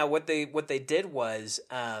 But anyhow, what they did was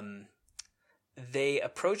they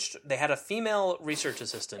had a female research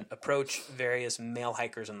assistant approach various male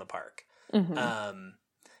hikers in the park.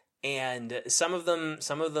 And some of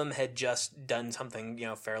them had just done something,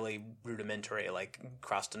 fairly rudimentary, like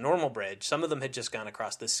crossed a normal bridge. Some of them had just gone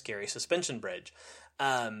across this scary suspension bridge.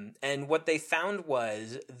 And what they found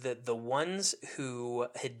was that the ones who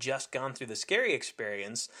had just gone through the scary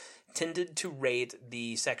experience tended to rate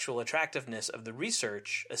the sexual attractiveness of the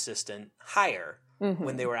research assistant higher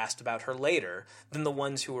when they were asked about her later than the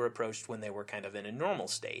ones who were approached when they were kind of in a normal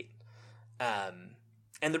state.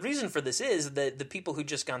 And the reason for this is that the people who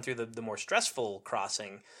just gone through the more stressful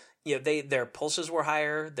crossing, their pulses were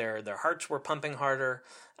higher, their hearts were pumping harder,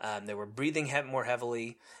 they were breathing more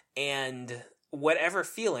heavily, and whatever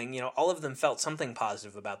feeling, all of them felt something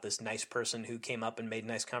positive about this nice person who came up and made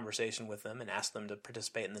nice conversation with them and asked them to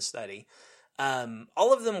participate in the study.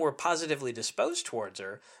 All of them were positively disposed towards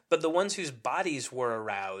her, but the ones whose bodies were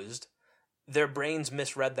aroused, their brains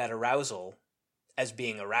misread that arousal as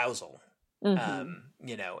being arousal.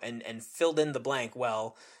 And filled in the blank.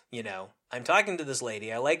 Well, I'm talking to this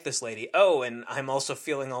lady. I like this lady. Oh, and I'm also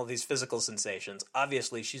feeling all these physical sensations.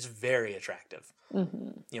 Obviously, she's very attractive.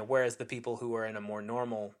 Whereas the people who were in a more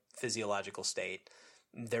normal physiological state,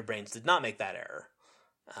 their brains did not make that error.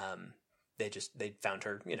 They found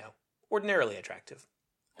her, ordinarily attractive.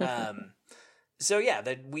 So yeah,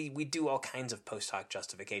 that we do all kinds of post hoc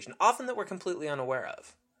justification, often that we're completely unaware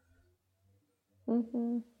of.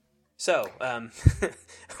 So,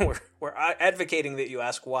 we're advocating that you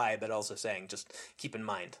ask why, but also saying just keep in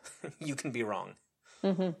mind, you can be wrong.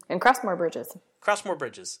 And cross more bridges. Cross more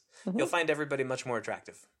bridges. You'll find everybody much more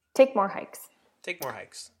attractive. Take more hikes. Take more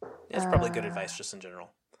hikes. That's probably good advice just in general.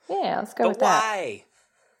 Yeah, let's go with that.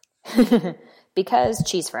 But why? Because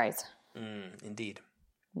cheese fries. Indeed.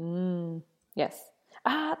 Yes.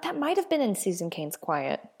 That might have been in Susan Cain's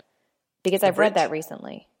Quiet, because I've read that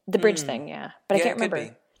recently. The bridge thing, yeah. But I can't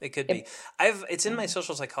remember. It could be. It's in my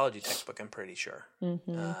social psychology textbook, I'm pretty sure.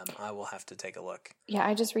 I will have to take a look. Yeah,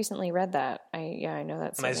 I just recently read that. I know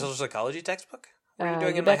that. My social psychology textbook? What are you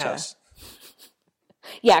doing in my house?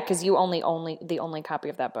 Yeah, because you the only copy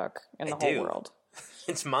of that book in the whole world.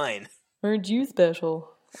 It's mine. Aren't you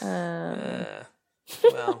special? Well,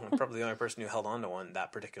 I'm probably the only person who held on to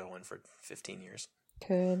that particular one for 15 years.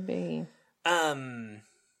 Could be.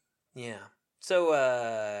 Yeah.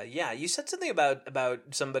 So, you said something about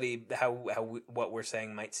somebody, how what we're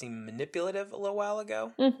saying might seem manipulative a little while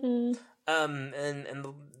ago. And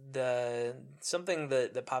the something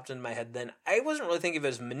that popped into my head then, I wasn't really thinking of it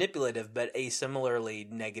as manipulative, but a similarly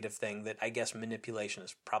negative thing that I guess manipulation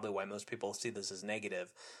is probably why most people see this as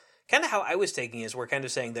negative. Kind of how I was taking it is we're kind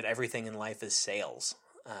of saying that everything in life is sales.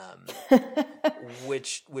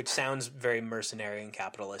 Which sounds very mercenary and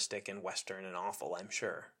capitalistic and Western and awful, I'm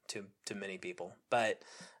sure, to many people. But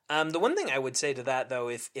the one thing I would say to that, though,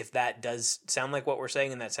 if that does sound like what we're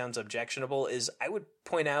saying and that sounds objectionable, is I would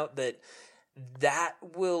point out that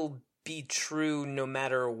will be true no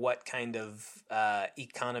matter what kind of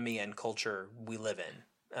economy and culture we live in.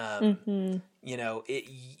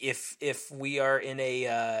 If we are in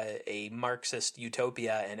a Marxist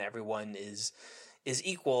utopia and everyone is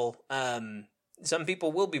equal, some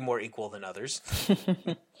people will be more equal than others,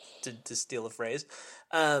 to steal a phrase.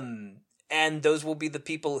 And those will be the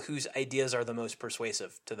people whose ideas are the most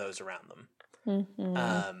persuasive to those around them.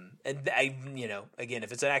 And again,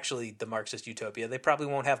 if it's actually the Marxist utopia, they probably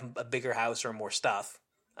won't have a bigger house or more stuff.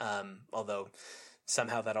 Although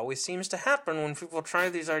somehow that always seems to happen when people try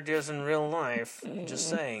these ideas in real life. Just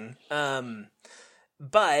saying.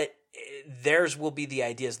 But theirs will be the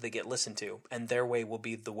ideas that get listened to, and their way will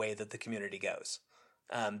be the way that the community goes.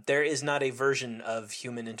 There is not a version of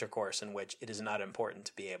human intercourse in which it is not important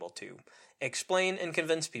to be able to explain and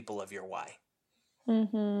convince people of your why.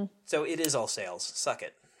 So it is all sales. Suck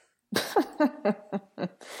it.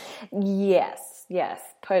 Yes.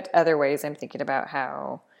 Put other ways, I'm thinking about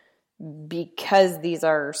how, because these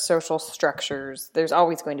are social structures, there's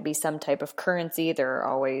always going to be some type of currency. There are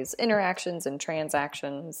always interactions and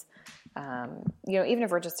transactions. Even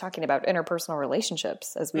if we're just talking about interpersonal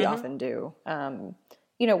relationships, as we often do,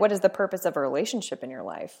 what is the purpose of a relationship in your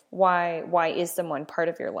life? Why is someone part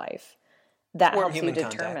of your life? That helps you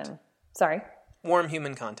determine. Contact. Sorry? Warm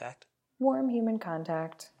human contact. Warm human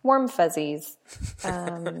contact. Warm fuzzies.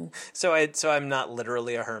 So I'm not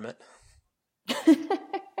literally a hermit.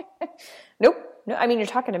 Nope. No, I mean, you're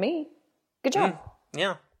talking to me. Good job.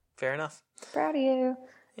 Yeah, fair enough. Proud of you.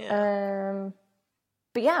 Yeah.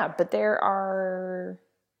 but there are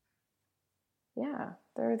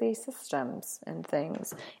these systems and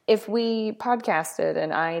things. If we podcasted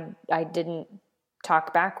and I didn't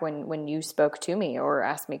talk back when you spoke to me or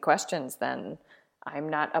asked me questions, then I'm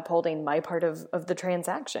not upholding my part of the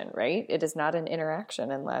transaction, right? It is not an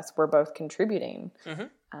interaction unless we're both contributing.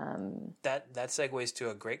 That segues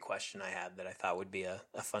to a great question I had that I thought would be a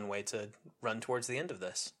fun way to run towards the end of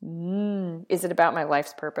this. Is it about my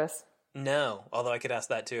life's purpose? No, although I could ask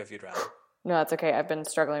that too if you'd rather. No, that's okay. I've been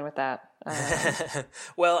struggling with that.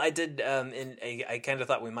 Well, I did. I kind of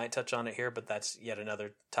thought we might touch on it here, but that's yet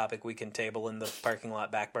another topic we can table in the parking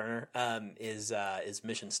lot back burner. Is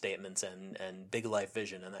mission statements and big life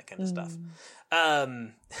vision and that kind of stuff.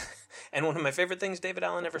 And one of my favorite things David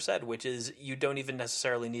Allen ever said, which is you don't even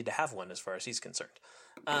necessarily need to have one as far as he's concerned.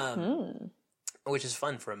 Which is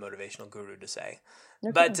fun for a motivational guru to say.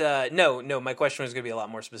 Okay. But no, my question was going to be a lot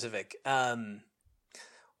more specific.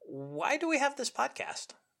 Why do we have this podcast?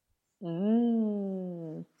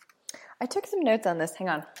 I took some notes on this. Hang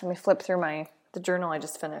on. Let me flip through the journal I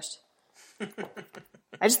just finished.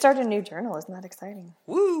 I just started a new journal. Isn't that exciting?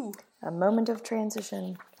 Woo! A moment of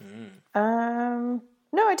transition.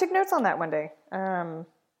 No, I took notes on that one day.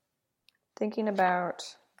 Thinking about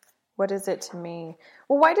what is it to me?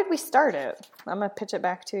 Well, why did we start it? I'm going to pitch it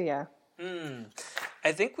back to you.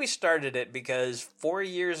 I think we started it because 4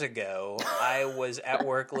 years ago, I was at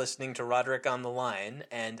work listening to Roderick on the Line,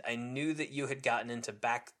 and I knew that you had gotten into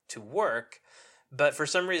Back to Work, but for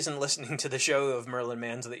some reason listening to the show of Merlin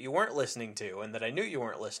Manns that you weren't listening to, and that I knew you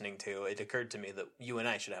weren't listening to, it occurred to me that you and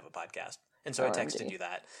I should have a podcast. And so I texted you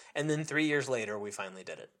that. And then 3 years later, we finally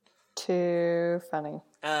did it. Too funny.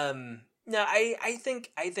 No, I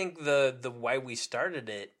think the why we started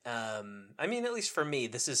it, I mean, at least for me,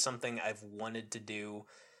 this is something I've wanted to do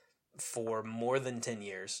for more than 10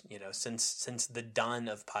 years, since the dawn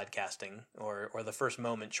of podcasting or the first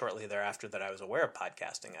moment shortly thereafter that I was aware of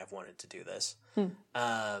podcasting, I've wanted to do this.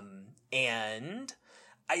 And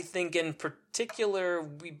I think in particular,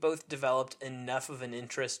 we both developed enough of an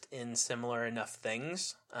interest in similar enough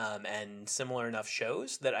things and similar enough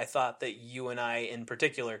shows that I thought that you and I in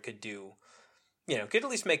particular could do, could at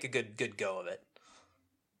least make a good go of it.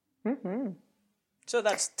 So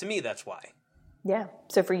to me, that's why. Yeah.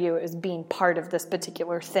 So for you, it was being part of this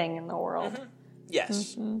particular thing in the world.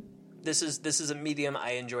 Yes. This is a medium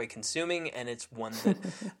I enjoy consuming, and it's one that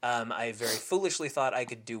I very foolishly thought I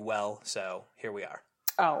could do well, so here we are.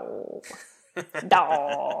 Oh,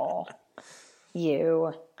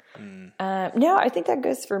 you. No, I think that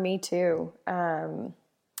goes for me too.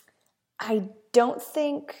 I don't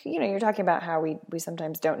think, you're talking about how we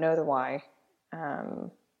sometimes don't know the why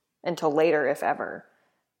until later, if ever.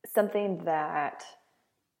 Something that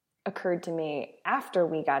occurred to me after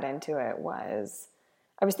we got into it was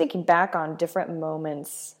I was thinking back on different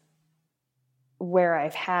moments where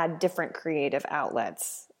I've had different creative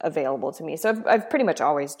outlets available to me. So I've pretty much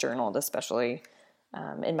always journaled, especially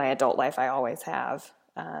in my adult life. I always have.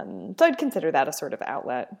 So I'd consider that a sort of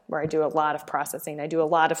outlet where I do a lot of processing. I do a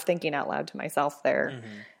lot of thinking out loud to myself there.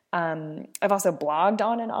 I've also blogged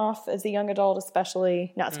on and off as a young adult,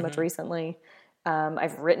 especially, not so much recently.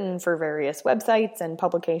 I've written for various websites and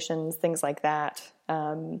publications, things like that,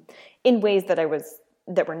 in ways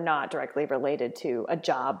that were not directly related to a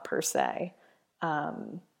job per se.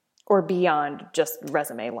 Or beyond just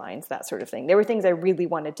resume lines, that sort of thing. There were things I really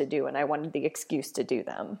wanted to do, and I wanted the excuse to do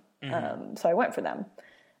them. So I went for them.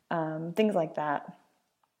 Things like that.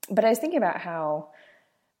 But I was thinking about how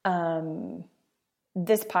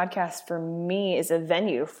this podcast for me is a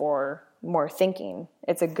venue for more thinking.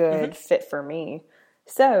 It's a good fit for me.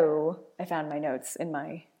 So I found my notes in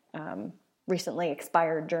my recently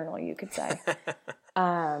expired journal, you could say.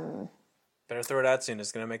 Better throw it out soon.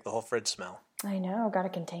 It's going to make the whole fridge smell. I know. Got to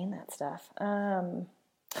contain that stuff.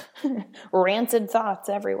 Rancid thoughts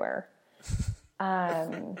everywhere.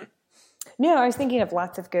 No, I was thinking of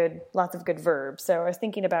lots of good verbs. So I was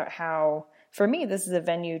thinking about how, for me, this is a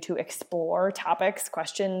venue to explore topics,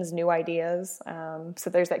 questions, new ideas. So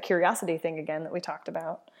there's that curiosity thing again that we talked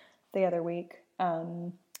about the other week.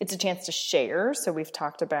 It's a chance to share. So we've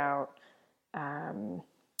talked about,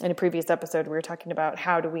 in a previous episode, we were talking about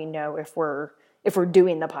how do we know if we're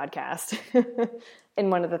doing the podcast. And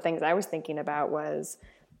one of the things I was thinking about was,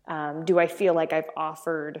 do I feel like I've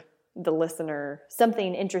offered the listener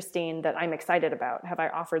something interesting that I'm excited about? Have I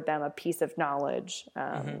offered them a piece of knowledge,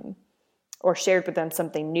 or shared with them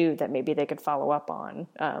something new that maybe they could follow up on,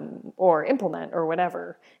 or implement or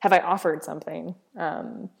whatever? Have I offered something?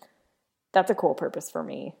 That's a cool purpose for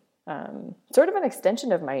me. Sort of an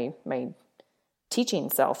extension of my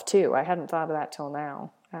teaching self too. I hadn't thought of that till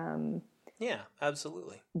now. Yeah,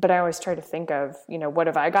 absolutely. But I always try to think of, what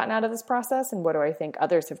have I gotten out of this process and what do I think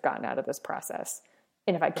others have gotten out of this process?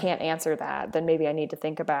 And if I can't answer that, then maybe I need to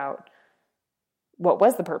think about what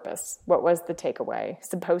was the purpose? What was the takeaway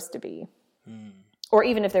supposed to be? Or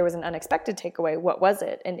even if there was an unexpected takeaway, what was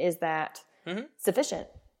it? And is that sufficient?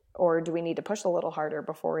 Or do we need to push a little harder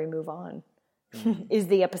before we move on? Is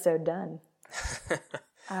the episode done?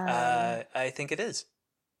 I think it is.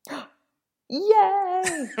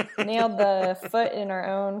 Yay! Nailed the foot in our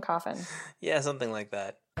own coffin. Yeah, something like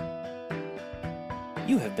that.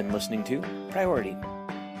 You have been listening to Priority.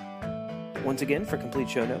 Once again, for complete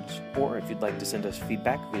show notes, or if you'd like to send us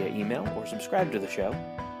feedback via email or subscribe to the show,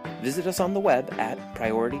 visit us on the web at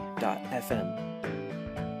priority.fm.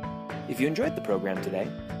 If you enjoyed the program today,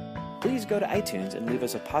 please go to iTunes and leave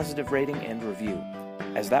us a positive rating and review,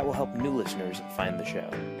 as that will help new listeners find the show.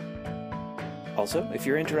 Also, if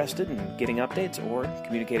you're interested in getting updates or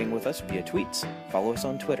communicating with us via tweets, follow us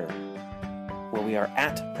on Twitter, where we are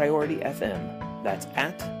at PriorityFM. That's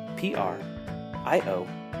at PRIORITYFM.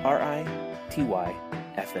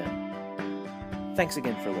 Thanks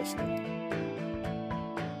again for listening.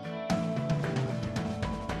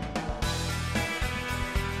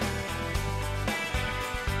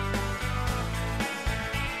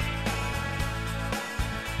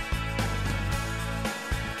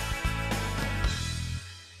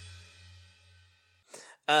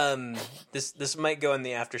 This might go in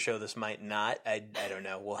the after show. This might not. I don't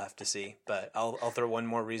know. We'll have to see. But I'll throw one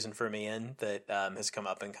more reason for me in that has come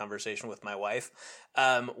up in conversation with my wife.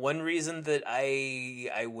 One reason that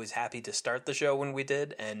I was happy to start the show when we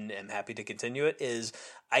did, and am happy to continue it, is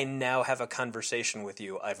I now have a conversation with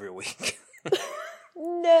you every week.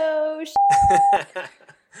 No.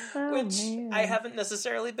 Which I haven't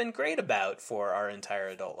necessarily been great about for our entire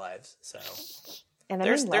adult lives. So and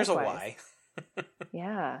there's a why.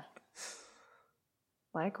 Yeah.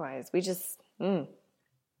 Likewise. We just,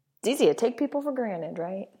 it's easy to take people for granted,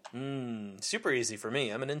 right? Super easy for me.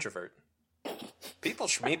 I'm an introvert. People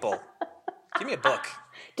schmeeple. Give me a book.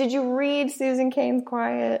 Did you read Susan Cain's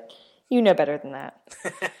Quiet? You know better than that.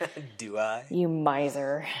 Do I? You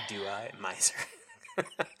miser. Do I? Miser.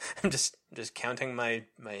 I'm just counting my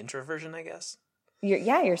introversion, I guess.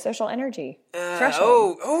 Your social energy.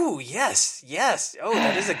 Threshold. Oh, yes. Oh,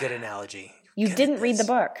 that is a good analogy. You didn't read the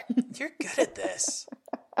book. You're good at this.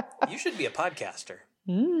 You should be a podcaster.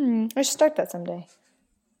 I should start that someday.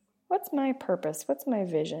 What's my purpose? What's my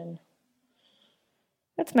vision?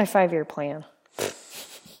 What's my 5-year plan?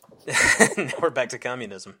 Now we're back to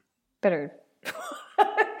communism. Better.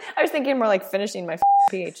 I was thinking more like finishing my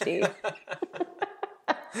PhD.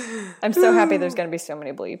 I'm so happy there's going to be so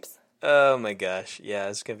many bleeps. Oh my gosh. Yeah,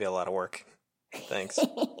 it's going to be a lot of work. Thanks.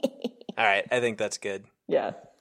 All right. I think that's good. Yeah.